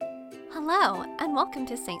Hello, and welcome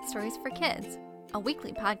to Saint Stories for Kids, a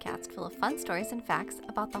weekly podcast full of fun stories and facts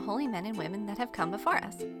about the holy men and women that have come before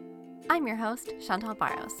us. I'm your host, Chantal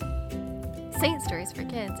Barros. Saint Stories for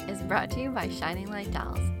Kids is brought to you by Shining Light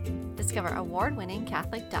Dolls. Discover award-winning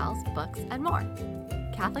Catholic dolls, books, and more.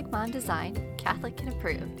 Catholic mom designed, Catholic kid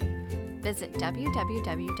approved. Visit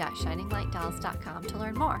www.shininglightdolls.com to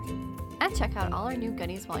learn more, and check out all our new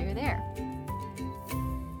goodies while you're there.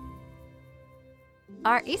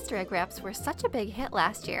 Our Easter egg wraps were such a big hit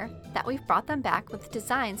last year that we've brought them back with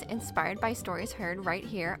designs inspired by stories heard right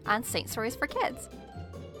here on Saint Stories for Kids.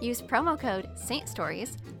 Use promo code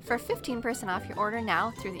SAINTSTORIES for 15% off your order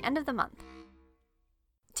now through the end of the month.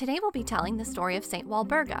 Today we'll be telling the story of Saint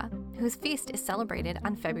Walburga, whose feast is celebrated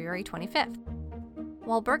on February 25th.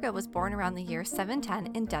 Walburga was born around the year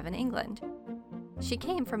 710 in Devon, England. She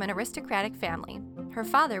came from an aristocratic family. Her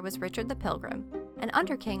father was Richard the Pilgrim, an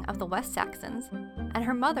under-king of the West Saxons, and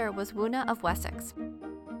her mother was Wuna of Wessex.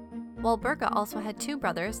 Walburga also had two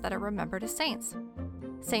brothers that are remembered as saints,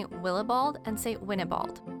 Saint Willibald and Saint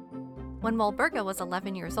Winibald. When Walburga was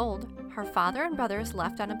 11 years old, her father and brothers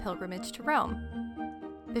left on a pilgrimage to Rome.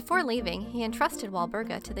 Before leaving, he entrusted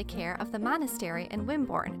Walburga to the care of the monastery in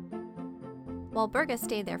Wimborne. Walburga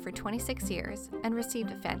stayed there for 26 years and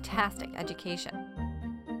received a fantastic education.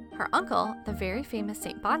 Her uncle, the very famous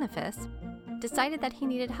Saint Boniface, decided that he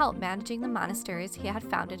needed help managing the monasteries he had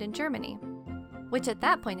founded in Germany, which at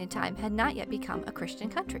that point in time had not yet become a Christian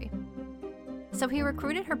country. So he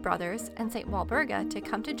recruited her brothers and St. Walburga to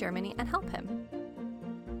come to Germany and help him.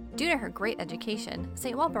 Due to her great education,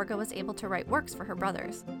 St. Walburga was able to write works for her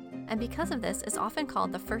brothers, and because of this is often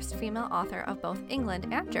called the first female author of both England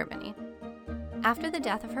and Germany. After the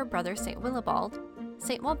death of her brother St. Willibald,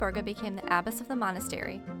 St. Walburga became the abbess of the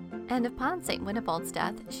monastery, and upon St. Winibald's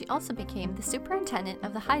death, she also became the superintendent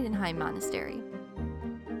of the Heidenheim Monastery.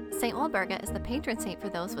 St. Walburga is the patron saint for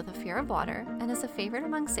those with a fear of water and is a favorite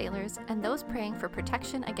among sailors and those praying for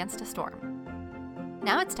protection against a storm.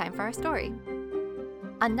 Now it's time for our story.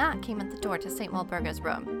 A knock came at the door to St. Walburga's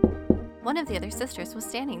room. One of the other sisters was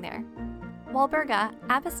standing there. "Walburga,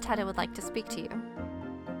 Abbess Tetta would like to speak to you."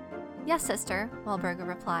 "Yes, sister," Walburga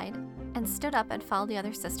replied, and stood up and followed the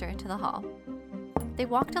other sister into the hall. They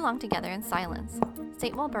walked along together in silence,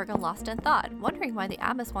 St. Walburga lost in thought, wondering why the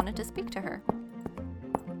abbess wanted to speak to her.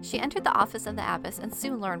 She entered the office of the abbess and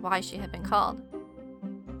soon learned why she had been called.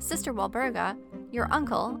 "Sister Walburga, your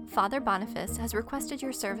uncle, Father Boniface, has requested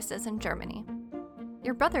your services in Germany.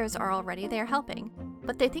 Your brothers are already there helping,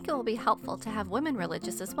 but they think it will be helpful to have women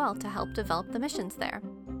religious as well to help develop the missions there.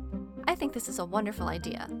 I think this is a wonderful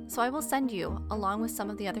idea, so I will send you, along with some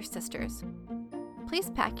of the other sisters.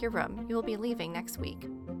 Please pack your room, you will be leaving next week."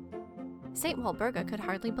 St. Walburga could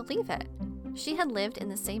hardly believe it. She had lived in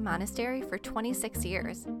the same monastery for 26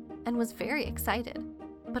 years and was very excited,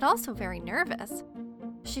 but also very nervous.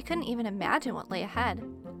 She couldn't even imagine what lay ahead.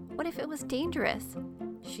 What if it was dangerous?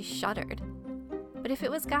 She shuddered. But if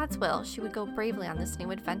it was God's will, she would go bravely on this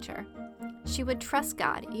new adventure. She would trust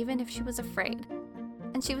God even if she was afraid.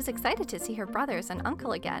 And she was excited to see her brothers and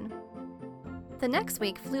uncle again. The next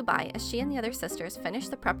week flew by as she and the other sisters finished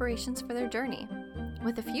the preparations for their journey.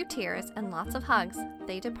 With a few tears and lots of hugs,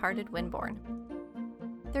 they departed Wimborne.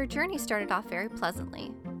 Their journey started off very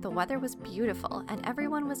pleasantly. The weather was beautiful and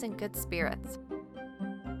everyone was in good spirits.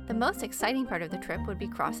 The most exciting part of the trip would be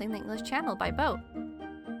crossing the English Channel by boat.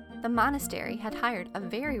 The monastery had hired a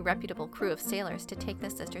very reputable crew of sailors to take the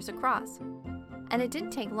sisters across, and it didn't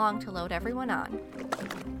take long to load everyone on.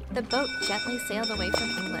 The boat gently sailed away from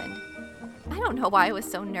England. "I don't know why I was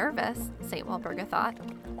so nervous," St. Walburga thought.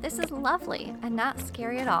 "This is lovely and not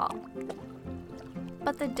scary at all."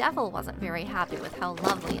 But the devil wasn't very happy with how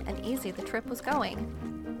lovely and easy the trip was going.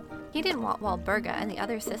 He didn't want Walburga and the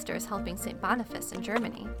other sisters helping St. Boniface in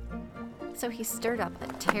Germany. So he stirred up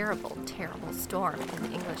a terrible, terrible storm in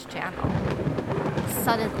the English Channel.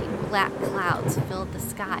 Suddenly, black clouds filled the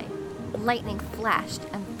sky. Lightning flashed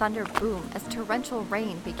and thunder boomed as torrential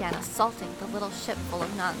rain began assaulting the little ship full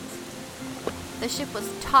of nuns. The ship was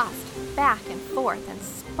tossed back and forth and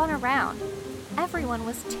spun around. Everyone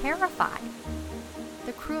was terrified.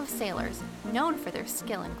 The crew of sailors, known for their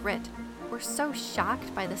skill and grit, were so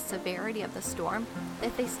shocked by the severity of the storm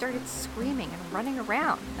that they started screaming and running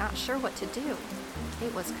around, not sure what to do.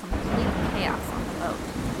 It was complete chaos on the boat.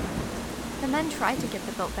 The men tried to get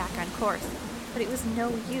the boat back on course, but it was no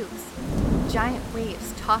use. Giant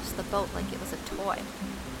waves tossed the boat like it was a toy,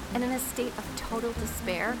 and in a state of total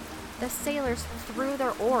despair, the sailors threw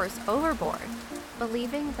their oars overboard,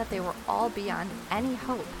 believing that they were all beyond any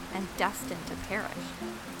hope and destined to perish.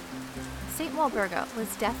 St. Walburga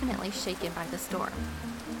was definitely shaken by the storm.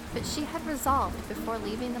 But she had resolved before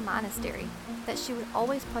leaving the monastery that she would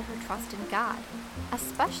always put her trust in God,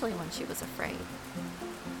 especially when she was afraid.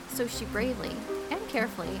 So she bravely and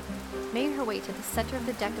carefully made her way to the center of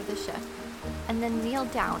the deck of the ship, and then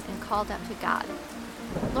kneeled down and called out to God,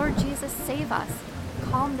 "Lord Jesus, save us!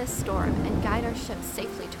 Calm this storm and guide our ship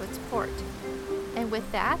safely to its port." And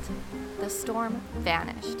with that, the storm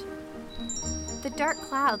vanished. The dark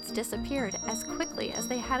clouds disappeared as quickly as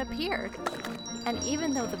they had appeared, and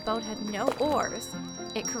even though the boat had no oars,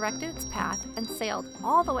 it corrected its path and sailed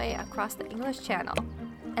all the way across the English Channel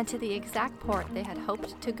and to the exact port they had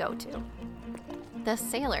hoped to go to. The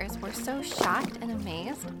sailors were so shocked and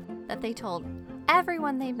amazed that they told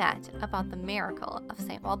everyone they met about the miracle of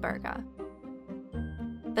St. Walburga.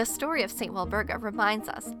 The story of St. Walburga reminds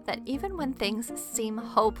us that even when things seem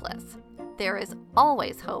hopeless, there is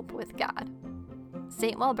always hope with God.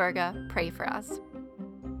 St. Walburga, pray for us.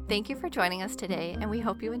 Thank you for joining us today, and we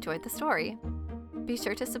hope you enjoyed the story. Be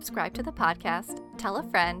sure to subscribe to the podcast, tell a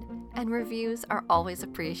friend, and reviews are always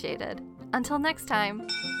appreciated. Until next time.